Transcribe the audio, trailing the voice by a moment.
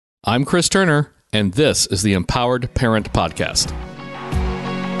I'm Chris Turner, and this is the Empowered Parent Podcast.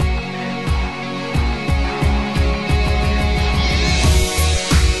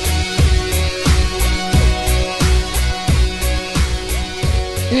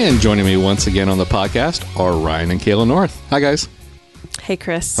 And joining me once again on the podcast are Ryan and Kayla North. Hi, guys. Hey,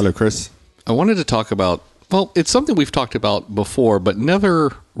 Chris. Hello, Chris. I wanted to talk about, well, it's something we've talked about before, but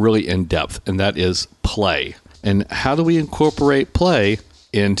never really in depth, and that is play. And how do we incorporate play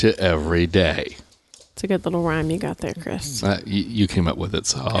into every day? It's a good little rhyme you got there, Chris. You came up with it,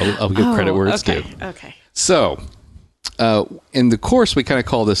 so I'll give credit where it's due. Okay. So, in the course, we kind of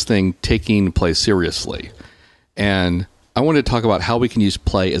call this thing taking play seriously. And I wanted to talk about how we can use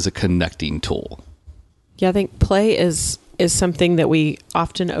play as a connecting tool. Yeah, I think play is something that we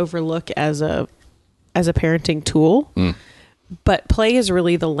often overlook as a parenting tool. But play is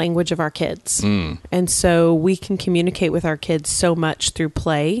really the language of our kids. And so we can communicate with our kids so much through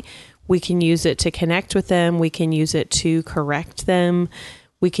play. We can use it to connect with them. We can use it to correct them.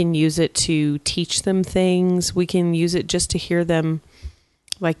 We can use it to teach them things. We can use it just to hear them,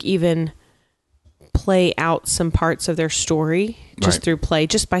 like, even play out some parts of their story just through play,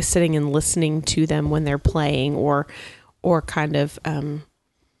 just by sitting and listening to them when they're playing, or kind of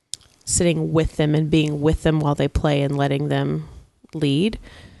sitting with them and being with them while they play and letting them lead.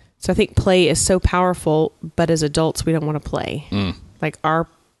 So I think play is so powerful, but as adults, we don't want to play.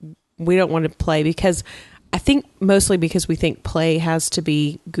 We don't want to play because I think mostly because we think play has to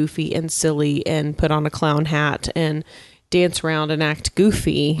be goofy and silly and put on a clown hat and dance around and act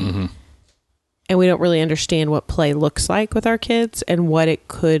goofy. And we don't really understand what play looks like with our kids and what it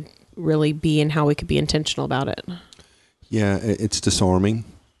could really be and how we could be intentional about it. Yeah, it's disarming.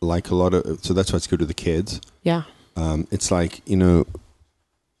 Like a lot of, so that's why it's good with the kids. Yeah. It's like, the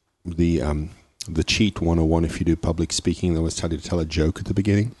cheat 101, if you do public speaking, they always tell you to tell a joke at the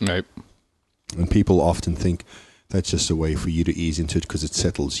beginning. Right. And people often think that's just a way for you to ease into it because it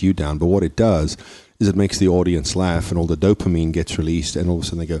settles you down. But what it does is it makes the audience laugh and all the dopamine gets released, and all of a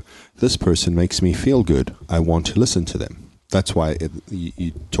sudden they go, this person makes me feel good. I want to listen to them. That's why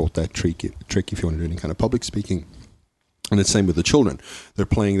you taught that trick if you want to do any kind of public speaking. And it's the same with the children. They're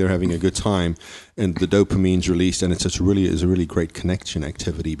playing, they're having a good time, and the dopamine's released, and it's a really great connection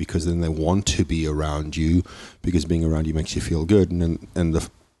activity because then they want to be around you because being around you makes you feel good. And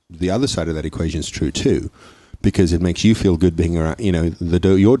the other side of that equation is true too, because it makes you feel good being around.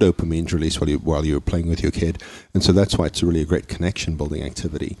 Your dopamine's released while you're playing with your kid, and so that's why it's really a great connection building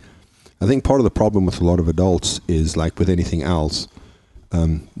activity. I think part of the problem with a lot of adults is, like with anything else,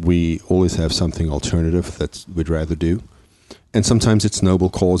 we always have something alternative that we'd rather do. And sometimes it's noble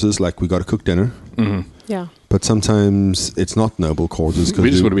causes, like we got to cook dinner. Yeah. But sometimes it's not noble causes. We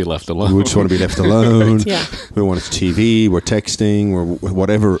just want to be left alone. We just want to be left alone. Yeah. We want TV, we're texting, or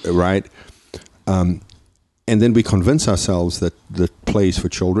whatever, right? And then we convince ourselves that play is for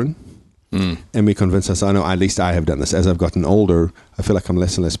children. And we convince us, I know, at least I have done this. As I've gotten older, I feel like I'm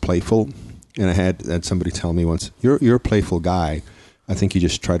less and less playful. And I had somebody tell me once, you're a playful guy. I think you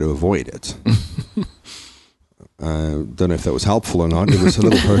just try to avoid it. Don't know if that was helpful or not. It was a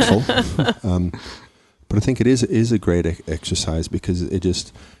little hurtful, but I think it is a great exercise because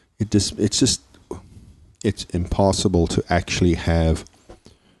it's impossible to actually have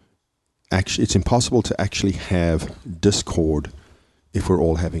discord if we're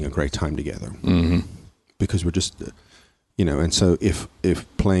all having a great time together. Because we're just and so if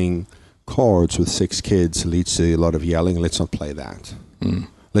playing cards with 6 kids leads to a lot of yelling, let's not play that.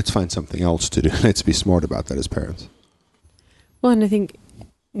 Let's find something else to do. Let's be smart about that as parents. Well, and I think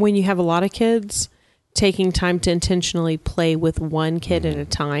when you have a lot of kids, taking time to intentionally play with one kid at a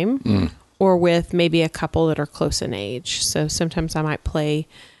time, or with maybe a couple that are close in age. So sometimes I might play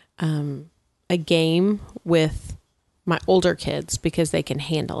a game with my older kids because they can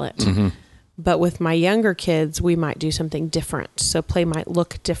handle it. But with my younger kids, we might do something different. So play might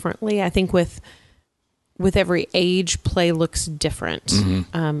look differently. I think with every age, play looks different.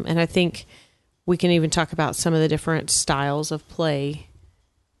 And I think we can even talk about some of the different styles of play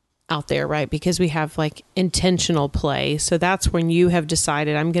out there, right? Because we have like intentional play. So that's when you have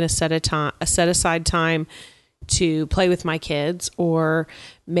decided, I'm going to set aside time to play with my kids. Or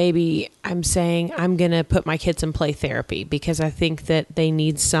maybe I'm saying I'm going to put my kids in play therapy because I think that they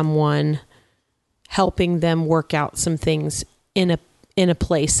need someone helping them work out some things in a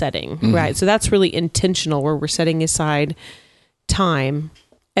play setting, right? So that's really intentional, where we're setting aside time.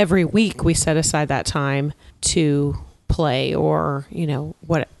 Every week we set aside that time to play, or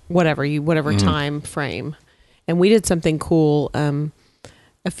whatever time frame. And we did something cool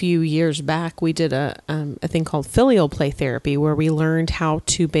a few years back, we did a thing called filial play therapy, where we learned how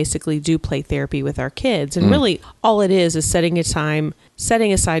to basically do play therapy with our kids. And really, all it is setting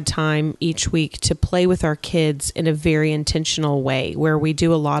aside time each week to play with our kids in a very intentional way, where we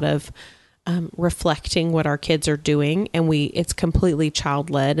do a lot of reflecting what our kids are doing, and it's completely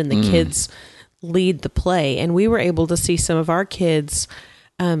child led, and the kids lead the play. And we were able to see some of our kids,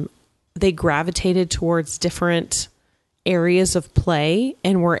 they gravitated towards different areas of play,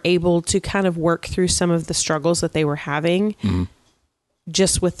 and were able to kind of work through some of the struggles that they were having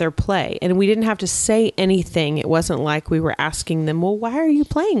just with their play. And we didn't have to say anything. It wasn't like we were asking them, well, why are you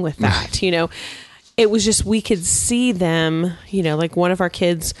playing with that? It was just, we could see them, like one of our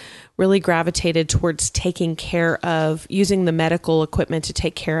kids really gravitated towards taking care of, using the medical equipment to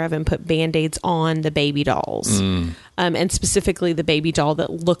take care of and put Band-Aids on the baby dolls. And specifically the baby doll that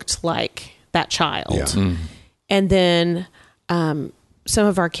looked like that child. Yeah. And then some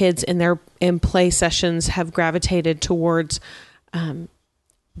of our kids in play sessions have gravitated towards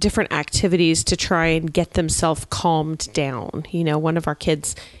different activities to try and get themselves calmed down. One of our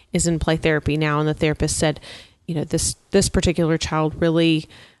kids is in play therapy now, and the therapist said, this particular child really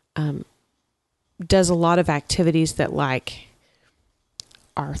does a lot of activities that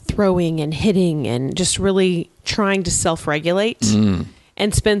are throwing and hitting and just really trying to self-regulate.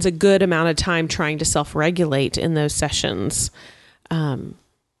 And spends a good amount of time trying to self-regulate in those sessions,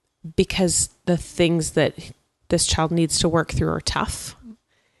 because the things that this child needs to work through are tough.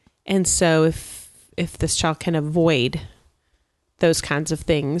 And so if this child can avoid those kinds of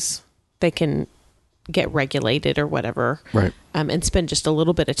things, they can get regulated or whatever, right? And spend just a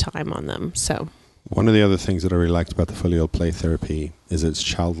little bit of time on them. So one of the other things that I really liked about the filial play therapy is it's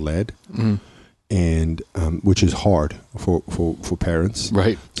child-led. And which is hard for parents,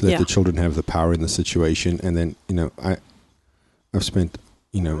 right? So that the children have the power in the situation. And then I've spent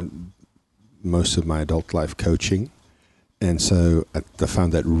most of my adult life coaching, and so I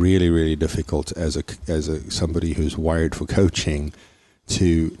found that really, really difficult as somebody who's wired for coaching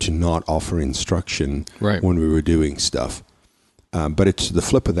to not offer instruction when we were doing stuff. But it's the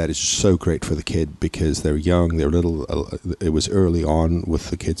flip of that is so great for the kid, because they're young, they're little. It was early on with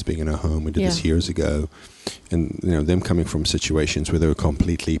the kids being in a home. We did this years ago, and them coming from situations where they were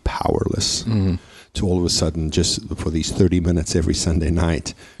completely powerless to all of a sudden, just for these 30 minutes every Sunday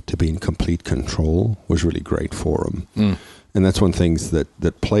night, to be in complete control was really great for them. And that's one thing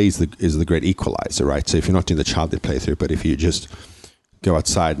that plays is the great equalizer, right? So if you're not doing the child-led play through, but if you just go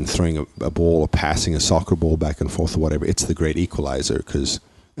outside and throwing a ball or passing a soccer ball back and forth or whatever, it's the great equalizer, because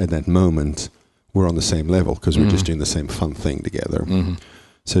at that moment we're on the same level, because we're just doing the same fun thing together.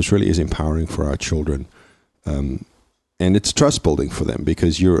 So it really is empowering for our children, and it's trust building for them,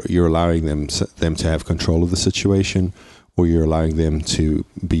 because you're allowing them to have control of the situation, or you're allowing them to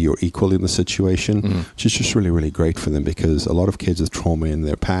be your equal in the situation, which is just really, really great for them, because a lot of kids with trauma in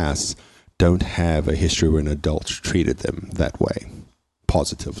their past don't have a history where an adult treated them that way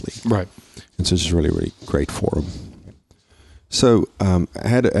positively. Right. And so it's just really, really great for them. So I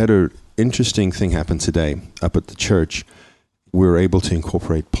had an interesting thing happen today up at the church. We were able to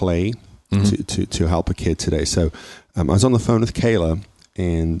incorporate play to help a kid today. So I was on the phone with Kayla,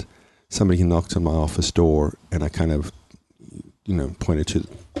 and somebody knocked on my office door, and I kind of, pointed to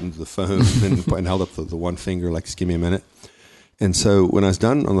the phone and held up the one finger, like, just give me a minute. And so when I was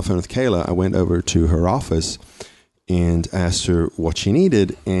done on the phone with Kayla, I went over to her office and asked her what she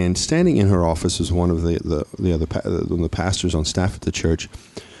needed. And standing in her office was one of the pastors on staff at the church.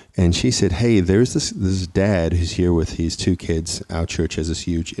 And she said, hey, there's this dad who's here with his two kids. Our church has this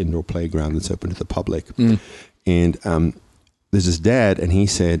huge indoor playground that's open to the public. And there's this dad, and he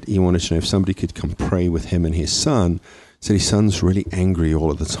said he wanted to know if somebody could come pray with him and his son. He said his son's really angry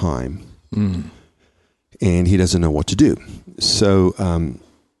all of the time. And he doesn't know what to do. So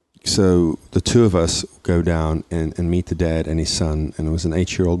the two of us go down and meet the dad and his son, and it was an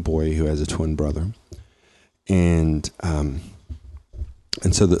 8-year-old boy who has a twin brother. And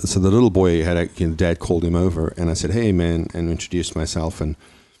so the little boy dad called him over, and I said, hey man, and introduced myself, and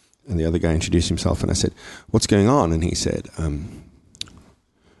the other guy introduced himself, and I said, what's going on? And he said, I'm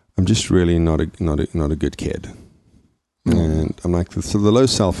just really not a good kid. And I'm like, so the low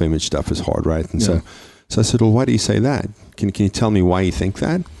self-image stuff is hard, right? And so I said, well, why do you say that? Can you tell me why you think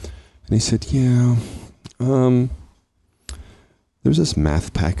that? And he said, there was this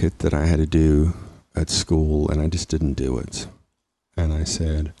math packet that I had to do at school, and I just didn't do it. And I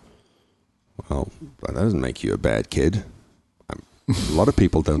said, well, that doesn't make you a bad kid. A lot of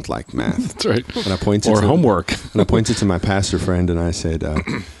people don't like math. That's right. And I pointed homework. And I pointed to my pastor friend, and I said,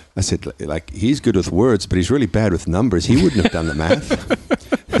 like, he's good with words, but he's really bad with numbers. He wouldn't have done the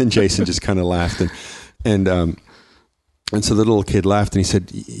math. And Jason just kind of laughed. And so the little kid laughed and he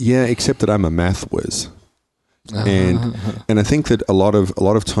said, yeah, except that I'm a math whiz. And I think that a lot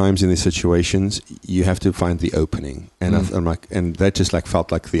of times in these situations you have to find the opening, and I'm like, and that just like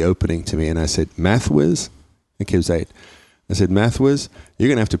felt like the opening to me. And I said, math whiz? The kid was 8. I said, math whiz? You're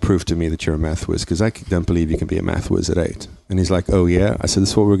gonna have to prove to me that you're a math whiz, because I don't believe you can be a math whiz at 8. And he's like, oh yeah? I said,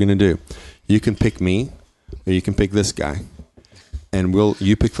 this is what we're gonna do. You can pick me, or you can pick this guy. And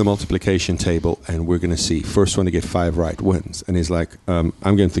you pick the multiplication table, and we're going to see. First one to get 5 right wins. And he's like, I'm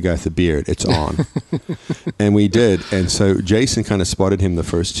going with the guy with the beard. It's on. And we did. And so Jason kind of spotted him the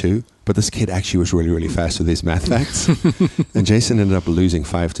first 2, but this kid actually was really, really fast with his math facts. And Jason ended up losing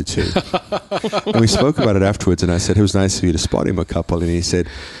 5-2. And we spoke about it afterwards, and I said, it was nice of you to spot him a couple. And he said,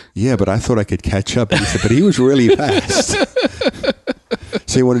 yeah, but I thought I could catch up. And he said, but he was really fast.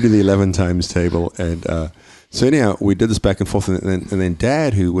 So he wanted to do the 11 times table. And so anyhow, we did this back and forth, and then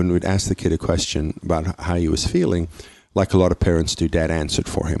Dad, who, when we'd ask the kid a question about how he was feeling, like a lot of parents do, Dad answered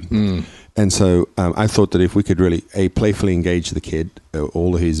for him. And so I thought that if we could really, playfully engage the kid,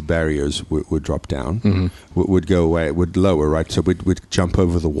 all of his barriers would drop down, would go away, would lower, right? So we'd jump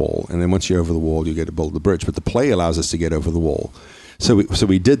over the wall, and then once you're over the wall, you get to build the bridge. But the play allows us to get over the wall. So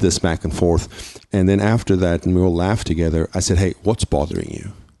we did this back and forth, and then after that, and we all laughed together, I said, hey, what's bothering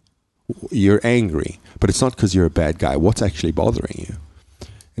you? You're angry, but it's not because you're a bad guy. What's actually bothering you?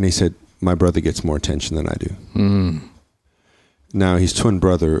 And he said, my brother gets more attention than I do. Now, his twin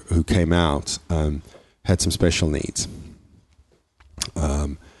brother, who came out, had some special needs.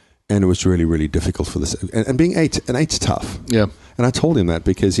 And it was really, really difficult for this. And being 8, and 8's tough. Yeah. And I told him that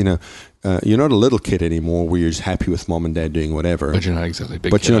because, you're not a little kid anymore where you're just happy with mom and dad doing whatever. But you're not exactly a big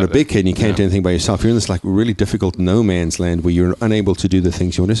kid. But you're not a big kid and you can't do anything by yourself. You're in this like really difficult no man's land where you're unable to do the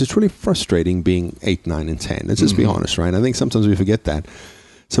things you want. It's really frustrating being 8, 9, and 10. Let's just be honest, right? I think sometimes we forget that.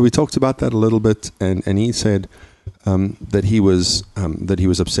 So we talked about that a little bit, and he said that he was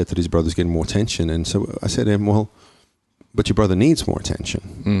upset that his brother's getting more attention. And so I said to him, well, but your brother needs more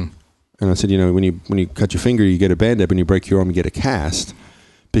attention. And I said, when you cut your finger, you get a Band-Aid. When you break your arm, you get a cast,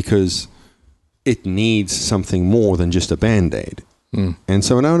 because it needs something more than just a Band-Aid. And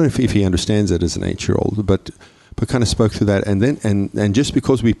so, and I don't know if he understands it as an 8-year-old, but kind of spoke through that. And then, and just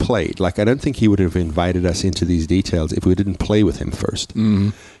because we played, like, I don't think he would have invited us into these details if we didn't play with him first.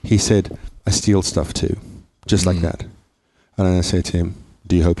 He said, I steal stuff too, just like that. And I said to him,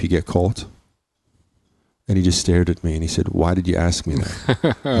 do you hope you get caught? And he just stared at me and he said, why did you ask me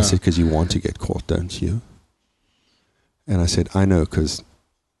that? I said, because you want to get caught, don't you? And I said, I know, because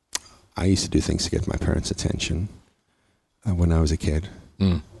I used to do things to get my parents' attention when I was a kid.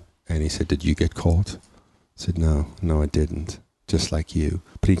 And he said, did you get caught? I said, no, I didn't, just like you.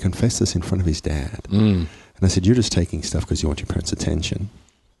 But he confessed this in front of his dad. And I said, you're just taking stuff because you want your parents' attention.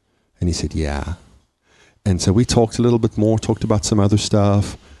 And he said, yeah. And so we talked a little bit more, talked about some other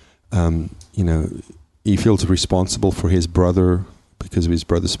stuff. He feels responsible for his brother because of his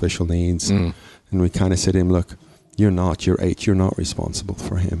brother's special needs. And we kind of said to him, look, you're 8, you're not responsible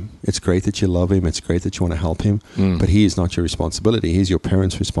for him. It's great that you love him, it's great that you want to help him, but he is not your responsibility. He's your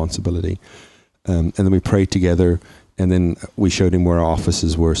parents' responsibility. And then we prayed together, and then we showed him where our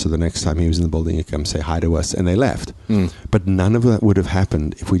offices were, so the next time he was in the building, he'd come say hi to us, and they left. But none of that would have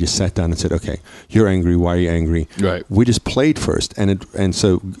happened if we just sat down and said, okay, you're angry, why are you angry? Right. We just played first, and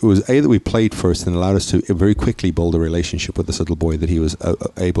so it was that we played first and allowed us to very quickly build a relationship with this little boy, that he was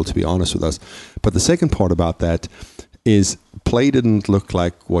able to be honest with us. But the second part about that is play didn't look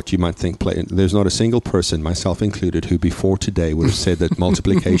like what you might think play. There's not a single person, myself included, who before today would have said that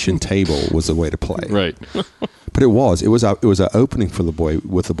multiplication table was the way to play. Right. But it was an opening for the boy,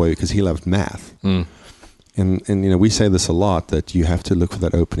 because he loved math. And we say this a lot, that you have to look for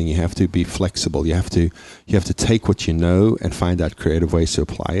that opening. You have to be flexible. You have to take what you know and find out creative ways to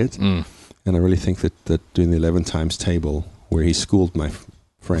apply it. And I really think that doing the 11 times table, where he schooled my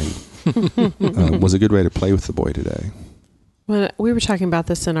friend, was a good way to play with the boy today. When we were talking about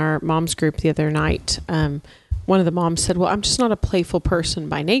this in our mom's group the other night, one of the moms said, well, I'm just not a playful person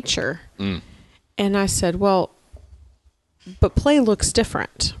by nature. And I said, well, but play looks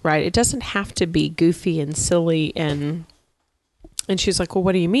different, right? It doesn't have to be goofy and silly. And she's like, well,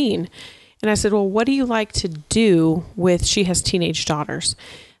 what do you mean? And I said, well, what do you like to do with, she has teenage daughters.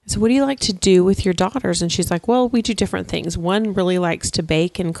 I said, what do you like to do with your daughters? And she's like, well, we do different things. One really likes to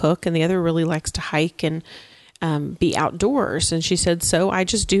bake and cook, and the other really likes to hike and be outdoors. And she said, so I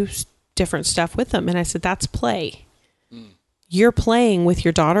just do different stuff with them. And I said, that's play. You're playing with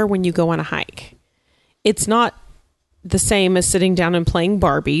your daughter when you go on a hike. It's not the same as sitting down and playing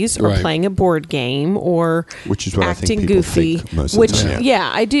Barbies or playing a board game or which is what acting I think people goofy. think most of the time.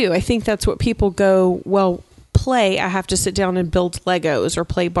 Yeah, I do. I think that's what people go, well, play, I have to sit down and build Legos or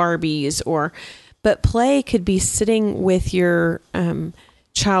play Barbies, but play could be sitting with your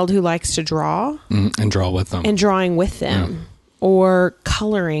child who likes to draw and draw with them and drawing with them, or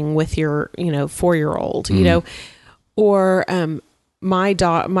coloring with your 4-year-old, or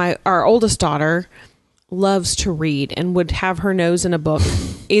our oldest daughter loves to read and would have her nose in a book,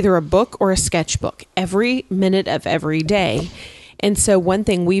 either a book or a sketchbook, every minute of every day. And so one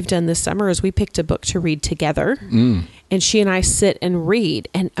thing we've done this summer is we picked a book to read together, and she and I sit and read,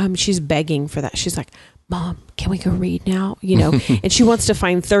 and she's begging for that. She's like, Mom, can we go read now? And she wants to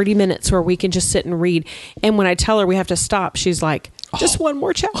find 30 minutes where we can just sit and read. And when I tell her we have to stop, she's like, just one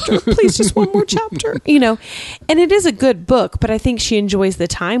more chapter, please, just one more chapter, And it is a good book, but I think she enjoys the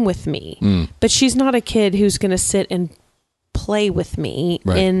time with me. But she's not a kid who's going to sit and play with me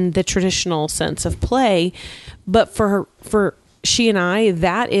in the traditional sense of play. But for she and I,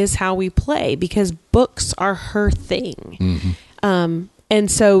 that is how we play, because books are her thing. And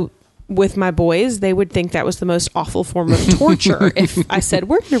so with my boys, they would think that was the most awful form of torture if I said,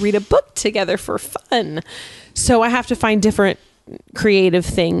 we're going to read a book together for fun. So I have to find different creative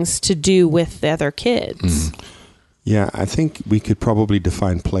things to do with the other kids. Yeah, I think we could probably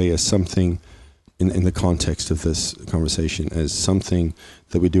define play as something, in the context of this conversation, as something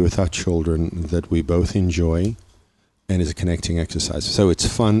that we do with our children that we both enjoy and is a connecting exercise. So it's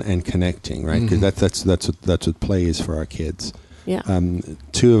fun and connecting, right? Because that's what play is for our kids. Yeah.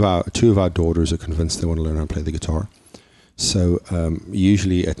 Two of our daughters are convinced they want to learn how to play the guitar. So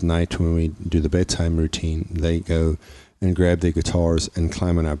usually at night when we do the bedtime routine, they go and grab their guitars and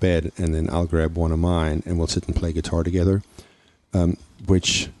climb on our bed, and then I'll grab one of mine and we'll sit and play guitar together,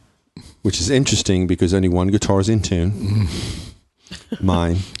 which is interesting because only one guitar is in tune.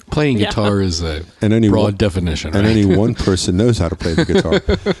 Mine. Playing guitar is a broad definition, and only one person knows how to play the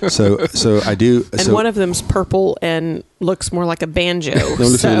guitar. So I do. And one of them's purple and looks more like a banjo. No, it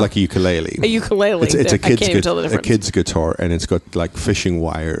looks like a ukulele. A ukulele. It's a kid's guitar, and it's got like fishing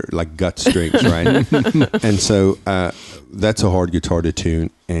wire, like gut strings, right? And so that's a hard guitar to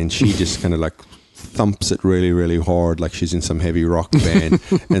tune, and she just kind of like thumps it really, really hard, like she's in some heavy rock band,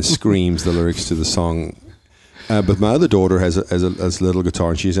 and screams the lyrics to the song. But my other daughter has a little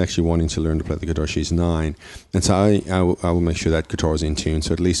guitar, and she's actually wanting to learn to play the guitar. She's 9. And so I will make sure that guitar is in tune.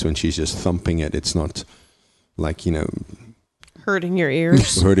 So at least when she's just thumping it, it's not like, hurting your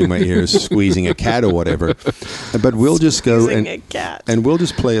ears. Hurting my ears, squeezing a cat or whatever. But we'll just go and we'll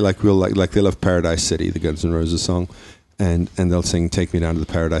just play like they'll have Paradise City, the Guns N' Roses song. And they'll sing "Take Me Down to the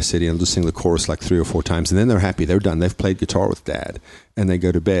Paradise City," and they'll just sing the chorus like 3 or 4 times. And then they're happy. They're done. They've played guitar with Dad. And they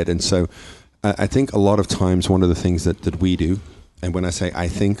go to bed. And so I think a lot of times one of the things that we do, and when I say I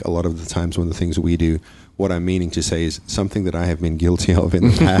think, a lot of the times one of the things that we do, what I'm meaning to say is something that I have been guilty of in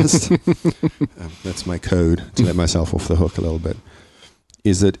the past. That's my code to let myself off the hook a little bit.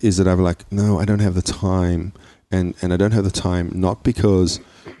 Is that I'm like, no, I don't have the time, and I don't have the time not because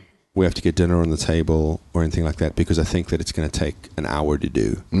we have to get dinner on the table or anything like that, because I think that it's going to take an hour to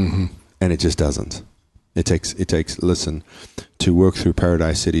do, and it just doesn't. It takes. Listen, to work through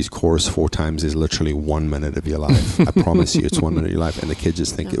Paradise City's chorus 4 times is literally 1 minute of your life. I promise you, it's 1 minute of your life, and the kids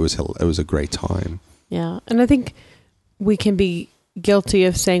just think it was a great time. Yeah, and I think we can be guilty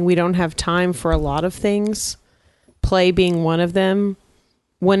of saying we don't have time for a lot of things, play being one of them,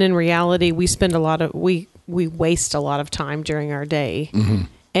 when in reality we spend we waste a lot of time during our day.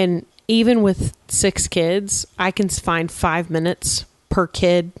 And even with 6 kids, I can find 5 minutes per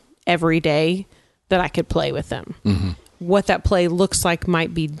kid every day that I could play with them. What that play looks like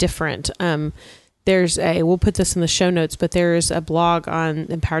might be different. We'll put this in the show notes, but there's a blog on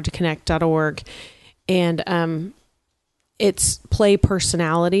empoweredtoconnect.org, and it's play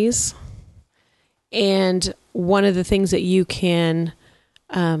personalities. And one of the things that you can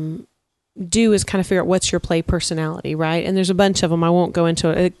do is kind of figure out what's your play personality, right? And there's a bunch of them. I won't go into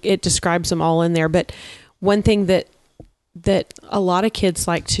it. It describes them all in there. But one thing that a lot of kids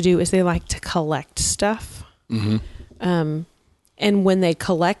like to do is they like to collect stuff. And when they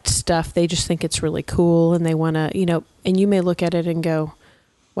collect stuff, they just think it's really cool, and they want to, and you may look at it and go,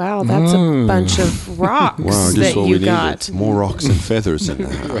 wow, that's a bunch of rocks that you got. More rocks and feathers in the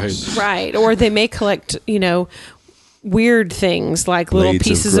house. Right. Or they may collect, weird things like little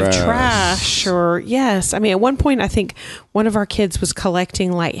pieces of trash, or yes. I mean, at one point, I think one of our kids was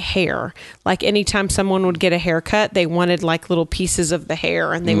collecting like hair. Like anytime someone would get a haircut, they wanted like little pieces of the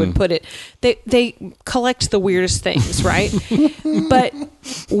hair, and they would put it. They collect the weirdest things, right? But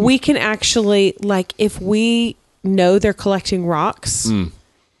we can actually, like, if we know they're collecting rocks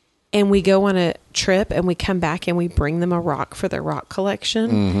and we go on a trip and we come back and we bring them a rock for their rock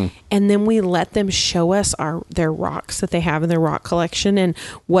collection, and then we let them show us their rocks that they have in their rock collection and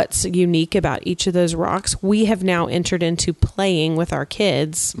what's unique about each of those rocks, we have now entered into playing with our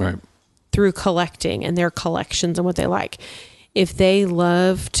kids through collecting and their collections and what they like. If they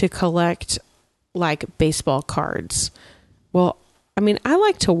love to collect like baseball cards, well, I mean, I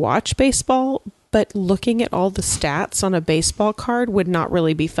like to watch baseball, but looking at all the stats on a baseball card would not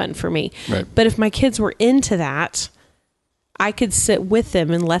really be fun for me. Right. But if my kids were into that, I could sit with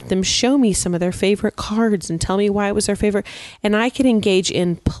them and let them show me some of their favorite cards and tell me why it was their favorite. And I could engage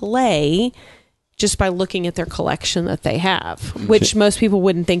in play just by looking at their collection that they have, which most people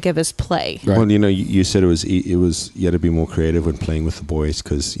wouldn't think of as play. Right. Well, you said it was you had to be more creative when playing with the boys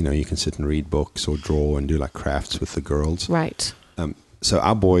because, you can sit and read books or draw and do like crafts with the girls. Right. So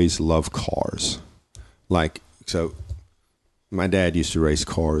our boys love cars. So my dad used to race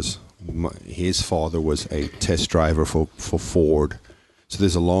cars. His father was a test driver for Ford. So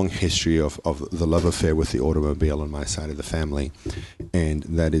there's a long history of the love affair with the automobile on my side of the family. And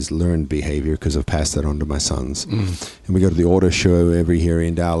that is learned behavior because I've passed that on to my sons. And we go to the auto show every year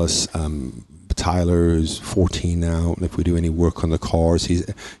in Dallas. Tyler, who's 14 now, if we do any work on the cars, he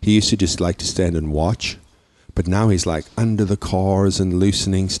used to just like to stand and watch. But now he's like under the cars and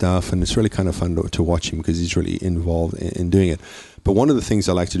loosening stuff, and it's really kind of fun to watch him because he's really involved in doing it. But one of the things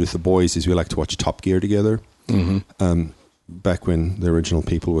I like to do with the boys is we like to watch Top Gear together. Back when the original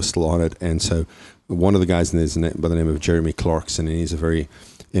people were still on it, and so one of the guys is by the name of Jeremy Clarkson, and he's a very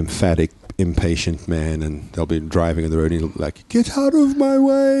emphatic, impatient man, and they'll be driving on the road and he'll like, "Get out of my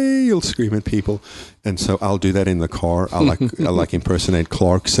way!" He'll scream at people, and so I'll do that in the car. I'll like impersonate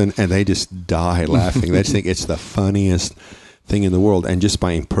Clarkson, and they just die laughing. They just think it's the funniest thing in the world, and just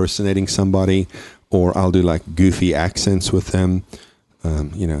by impersonating somebody, or I'll do like goofy accents with them,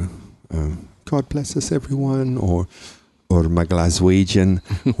 God bless us everyone, or my Glaswegian,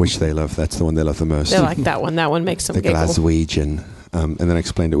 which they love. That's the one they love the most. They like that one. That one makes them giggle. Glaswegian. And then I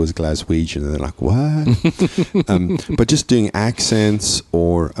explained it was Glaswegian, and they're like, what? But just doing accents,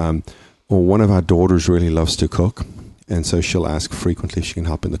 or one of our daughters really loves to cook, and so she'll ask frequently if she can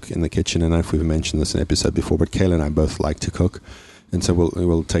help in the kitchen. And I don't know if we've mentioned this in an episode before, but Kayla and I both like to cook, and so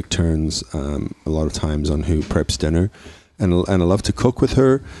we'll take turns a lot of times on who preps dinner. And I love to cook with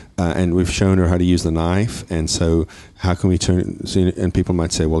her, and we've shown her how to use the knife. And so, how can we turn? And people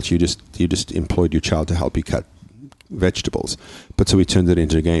might say, "Well, you just employed your child to help you cut vegetables," but so we turned it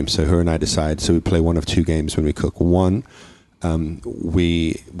into a game. So her and I decide. So we play one of two games when we cook. One,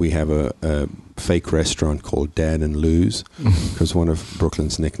 we have a fake restaurant called Dad and Lou's because one of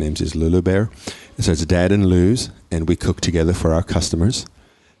Brooklyn's nicknames is Lulu Bear. And so it's Dad and Lou's, and we cook together for our customers.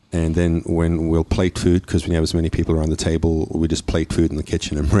 And then when we'll plate food, because we have as many people around the table, we just plate food in the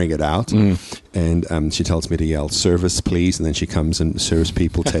kitchen and bring it out. And she tells me to yell, "Service, please." And then she comes and serves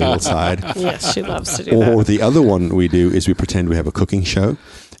people tableside. Yes, she loves to do that. Or the other one we do is we pretend we have a cooking show,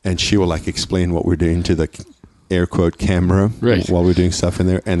 and she will like explain what we're doing to the air quote camera while we're doing stuff in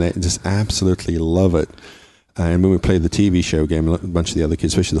there. And they just absolutely love it. And when we play the TV show game, a bunch of the other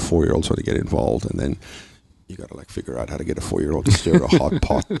kids, especially the 4-year-olds, want to get involved. And then you got to like figure out how to get a 4-year-old to stir a hot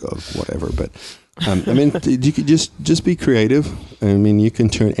pot of whatever. But I mean, you could just be creative. I mean, you can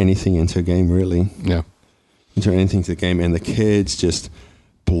turn anything into a game, really. Yeah, you can turn anything into a game, and the kids just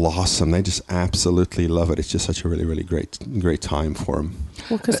blossom. They just absolutely love it. It's just such a really, really great time for them.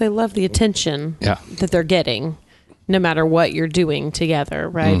 Well, because they love the attention that they're getting, no matter what you're doing together,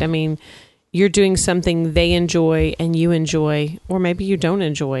 right? I mean, you're doing something they enjoy and you enjoy, or maybe you don't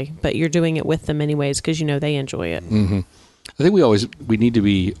enjoy, but you're doing it with them anyways because you know they enjoy it. I think we need to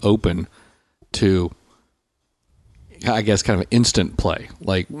be open to, I guess, kind of instant play,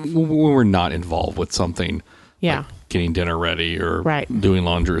 like when we're not involved with something, like getting dinner ready or doing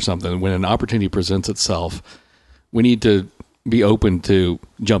laundry or something. When an opportunity presents itself, we need to be open to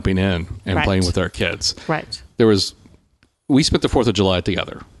jumping in and playing with our kids. Right. We spent the 4th of July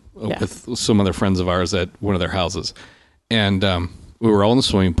together with some other friends of ours at one of their houses. And we were all in the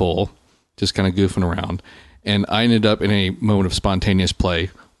swimming pool, just kind of goofing around. And I ended up in a moment of spontaneous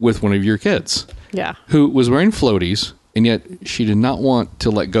play with one of your kids. Yeah. Who was wearing floaties, and yet she did not want to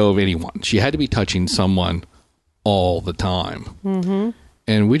let go of anyone. She had to be touching someone all the time.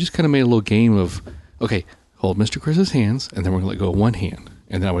 And we just kind of made a little game of, okay, hold Mr. Chris's hands, and then we're going to let go of one hand.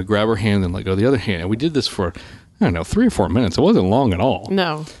 And then I would grab her hand and let go of the other hand. And we did this for, I don't know, 3 or 4 minutes. It wasn't long at all.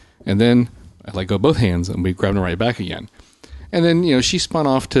 No. And then I let go of both hands, and we grabbed her right back again. And then, she spun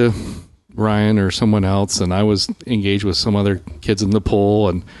off to Ryan or someone else, and I was engaged with some other kids in the pool,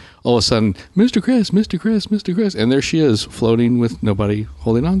 and all of a sudden, Mr. Chris, Mr. Chris, Mr. Chris, and there she is floating with nobody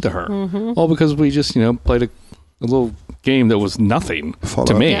holding on to her. Mm-hmm. All because we just, played a little game that was nothing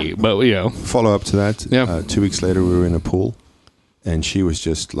to me, but Follow up to that. 2 weeks later, we were in a pool, and she was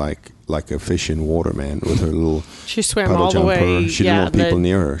just like a fish in water, man, with her little she swam puddle all jumper. the way. She didn't want people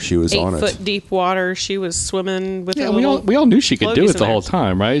near her. She was on it. 8 foot deep water. She was swimming with her we all knew she could do it the whole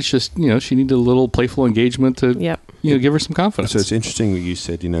time, right? It's just, she needed a little playful engagement to, give her some confidence. So it's interesting what you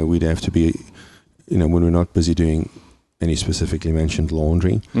said, we'd have to be, when we're not busy doing any specifically mentioned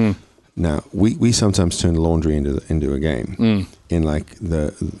laundry. Now, we sometimes turn laundry into a game. In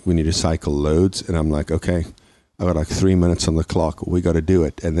we need to cycle loads, and I'm like, okay, I got 3 minutes on the clock. We got to do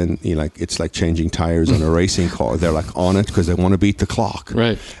it. And then, it's like changing tires on a racing car. They're on it because they want to beat the clock.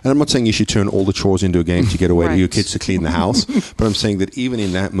 Right. And I'm not saying you should turn all the chores into a game to get away to your kids to clean the house. But I'm saying that even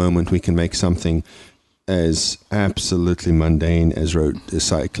in that moment, we can make something as absolutely mundane as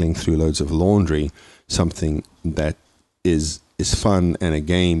cycling through loads of laundry, something that is fun and a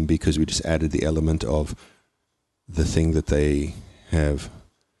game, because we just added the element of the thing that they have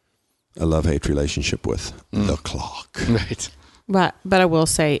a love-hate relationship with, the clock. Right. But I will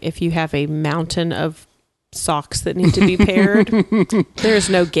say, if you have a mountain of socks that need to be paired, there's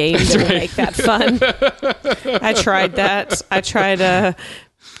no game that will make that fun. I tried that. I tried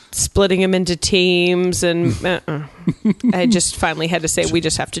splitting them into teams, and I just finally had to say, we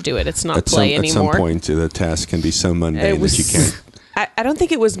just have to do it. It's not play anymore. At some point, the task can be so mundane that you can't. I don't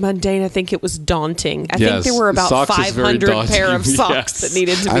think it was mundane. I think it was daunting. I think there were about 500 pair of socks that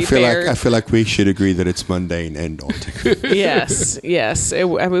needed to be paired. I feel like we should agree that it's mundane and daunting. Yes. It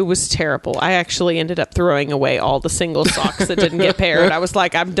was terrible. I actually ended up throwing away all the single socks that didn't get paired. I was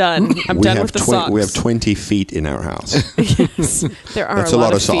like, I'm done. I'm done with the socks. We have 20 feet in our house. Yes. There are a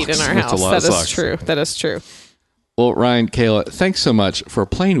lot of feet in our house. That is true. That is true. Well, Ryan, Kayla, thanks so much for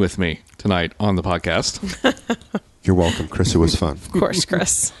playing with me tonight on the podcast. You're welcome, Chris. It was fun. Of course,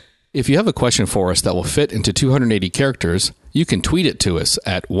 Chris. If you have a question for us that will fit into 280 characters, you can tweet it to us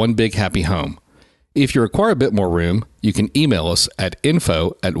at OneBigHappyHome. If you require a bit more room, you can email us at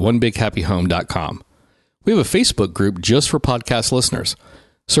info@onebighappyhome.com. We have a Facebook group just for podcast listeners.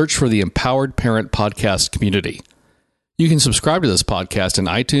 Search for the Empowered Parent Podcast community. You can subscribe to this podcast in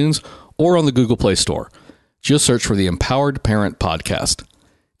iTunes or on the Google Play Store. Just search for the Empowered Parent Podcast.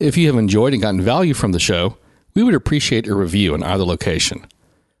 If you have enjoyed and gotten value from the show, we would appreciate a review in either location.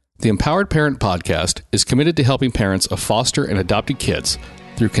 The Empowered Parent Podcast is committed to helping parents of foster and adopted kids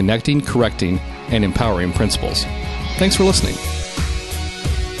through connecting, correcting, and empowering principles. Thanks for listening.